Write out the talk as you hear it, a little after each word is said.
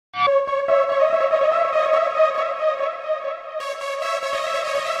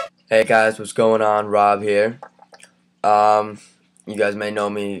Hey guys, what's going on? Rob here. Um, you guys may know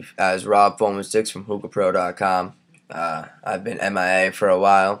me as Rob416 from hookahpro.com. I've been MIA for a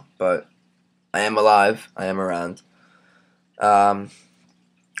while, but I am alive. I am around. Um,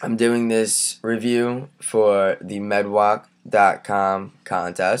 I'm doing this review for the medwalk.com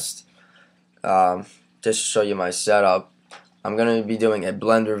contest. Just to show you my setup. I'm going to be doing a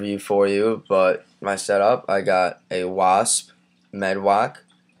blend review for you, but my setup, I got a Wasp Medwalk.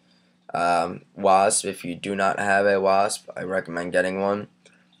 Wasp, if you do not have a Wasp, I recommend getting one.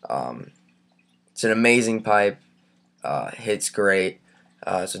 It's an amazing pipe, hits great,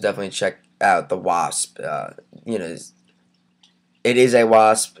 so definitely check out the Wasp. It is a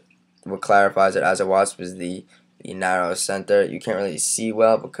Wasp. What clarifies it as a Wasp is the narrow center. You can't really see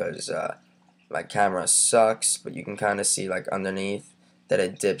well because my camera sucks, but you can kind of see like underneath that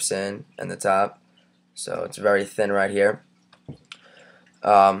it dips in the top, so it's very thin right here.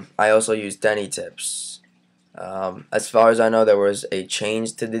 I also use Denny tips. As far as I know, there was a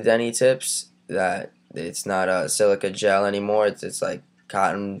change to the Denny tips that it's not a silica gel anymore. It's like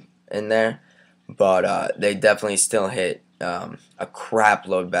cotton in there, but they definitely still hit a crap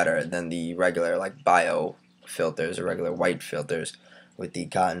load better than the regular like bio filters or regular white filters with the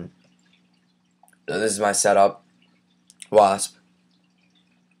cotton. So this is my setup. Wasp,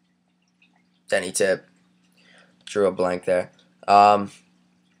 Denny tip, drew a blank there.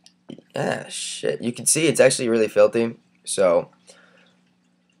 Yeah, shit. You can see it's actually really filthy, so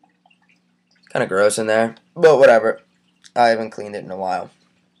kind of gross in there, but whatever. I haven't cleaned it in a while.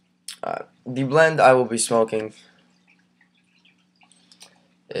 The blend I will be smoking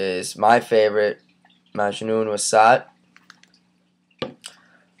is my favorite, Majnoon Wasat.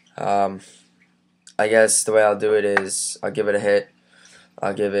 I guess the way I'll do it is I'll give it a hit,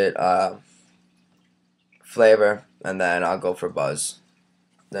 I'll give it flavor, and then I'll go for buzz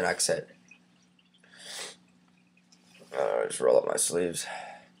the next hit. Just roll up my sleeves.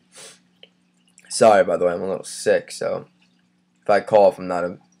 Sorry, by the way, I'm a little sick, so if I cough, I'm not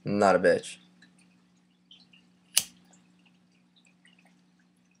a bitch.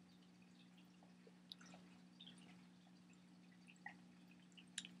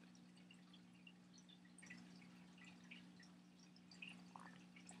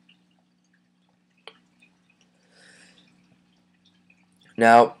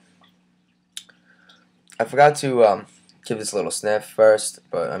 Now, I forgot to give this a little sniff first,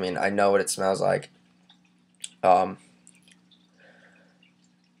 but I mean, I know what it smells like.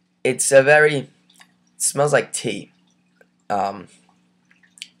 It smells like tea. Not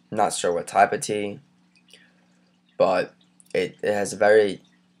sure what type of tea, but it has a very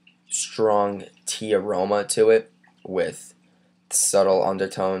strong tea aroma to it with subtle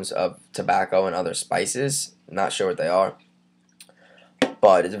undertones of tobacco and other spices. Not sure what they are,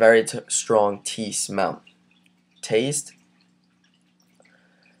 but it's a very strong tea smell. Taste,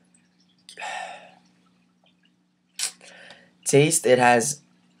 it has,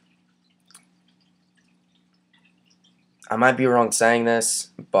 I might be wrong saying this,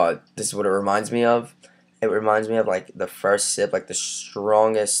 but this is what it reminds me of. It reminds me of like the first sip, like the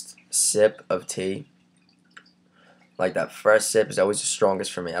strongest sip of tea. Like that first sip is always the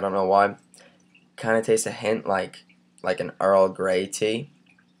strongest for me. I don't know why. Kind of tastes a hint like an Earl Grey tea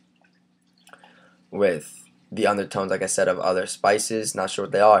with the undertones, like I said, of other spices. Not sure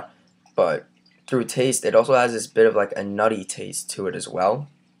what they are, but through taste, it also has this bit of like a nutty taste to it as well,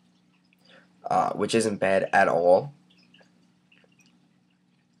 which isn't bad at all.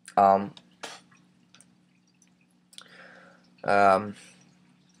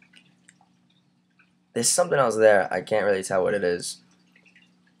 There's something else there. I can't really tell what it is,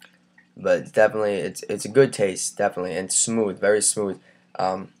 but definitely it's a good taste, definitely, and smooth, very smooth.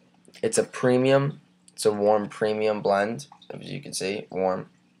 It's a premium. It's a warm premium blend, as you can see, warm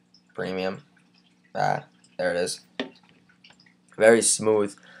premium. There it is. Very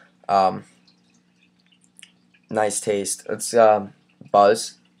smooth. Nice taste. It's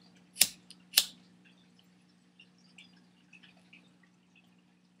buzz.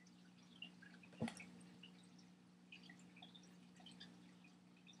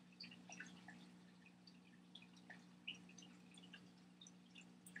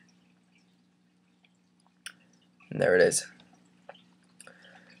 And there it is.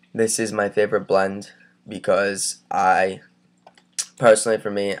 This is my favorite blend because personally for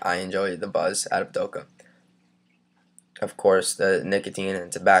me, I enjoy the buzz out of Doka. Of course, the nicotine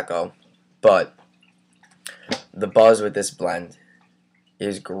and tobacco, but the buzz with this blend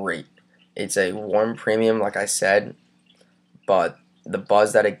is great. It's a warm premium, like I said, but the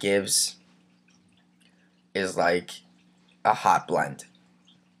buzz that it gives is like a hot blend.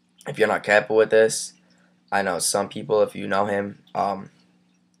 if you're not careful with this, I know some people, if you know him,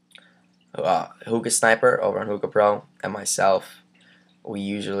 Hookah Sniper over on Hookah Pro, and myself, we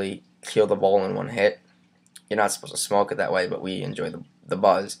usually kill the bowl in one hit. You're not supposed to smoke it that way, but we enjoy the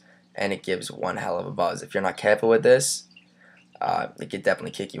buzz, and it gives one hell of a buzz. If you're not careful with this, it could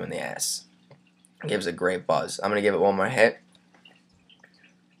definitely kick you in the ass. It gives a great buzz. I'm going to give it one more hit.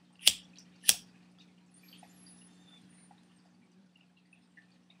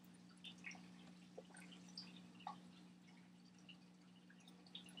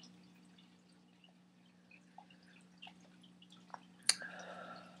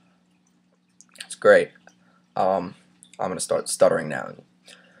 It's great. I'm going to start stuttering now.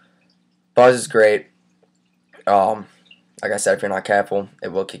 Buzz is great. Like I said, if you're not careful, it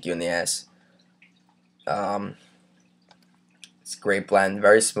will kick you in the ass. It's a great blend,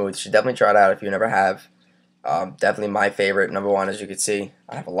 very smooth. You should definitely try it out if you never have. Definitely my favorite, number one, as you can see.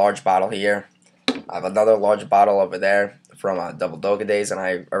 I have a large bottle here. I have another large bottle over there from Double Doga days, and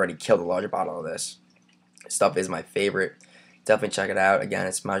I already killed a large bottle of this. This stuff is my favorite. Definitely check it out. Again,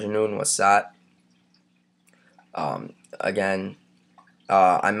 it's Majnoon Wasat. Again,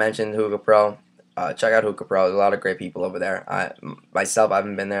 I mentioned Hookah Pro. Check out Hookah Pro. There's a lot of great people over there. Myself, I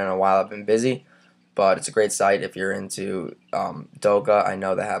haven't been there in a while. I've been busy, but it's a great site if you're into Doka. I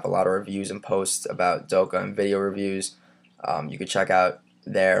know they have a lot of reviews and posts about Doka and video reviews. You can check out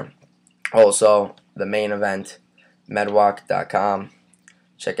there. Also, the main event, medwalk.com.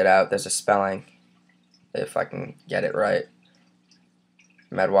 Check it out. There's a spelling, if I can get it right.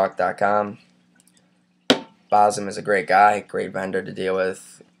 Medwalk.com. Basim is a great guy, great vendor to deal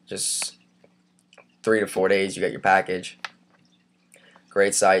with. Just 3 to 4 days, you get your package.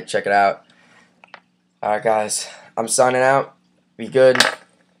 Great site. Check it out. Alright, guys. I'm signing out. Be good.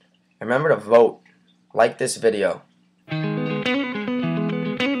 Remember to vote. Like this video.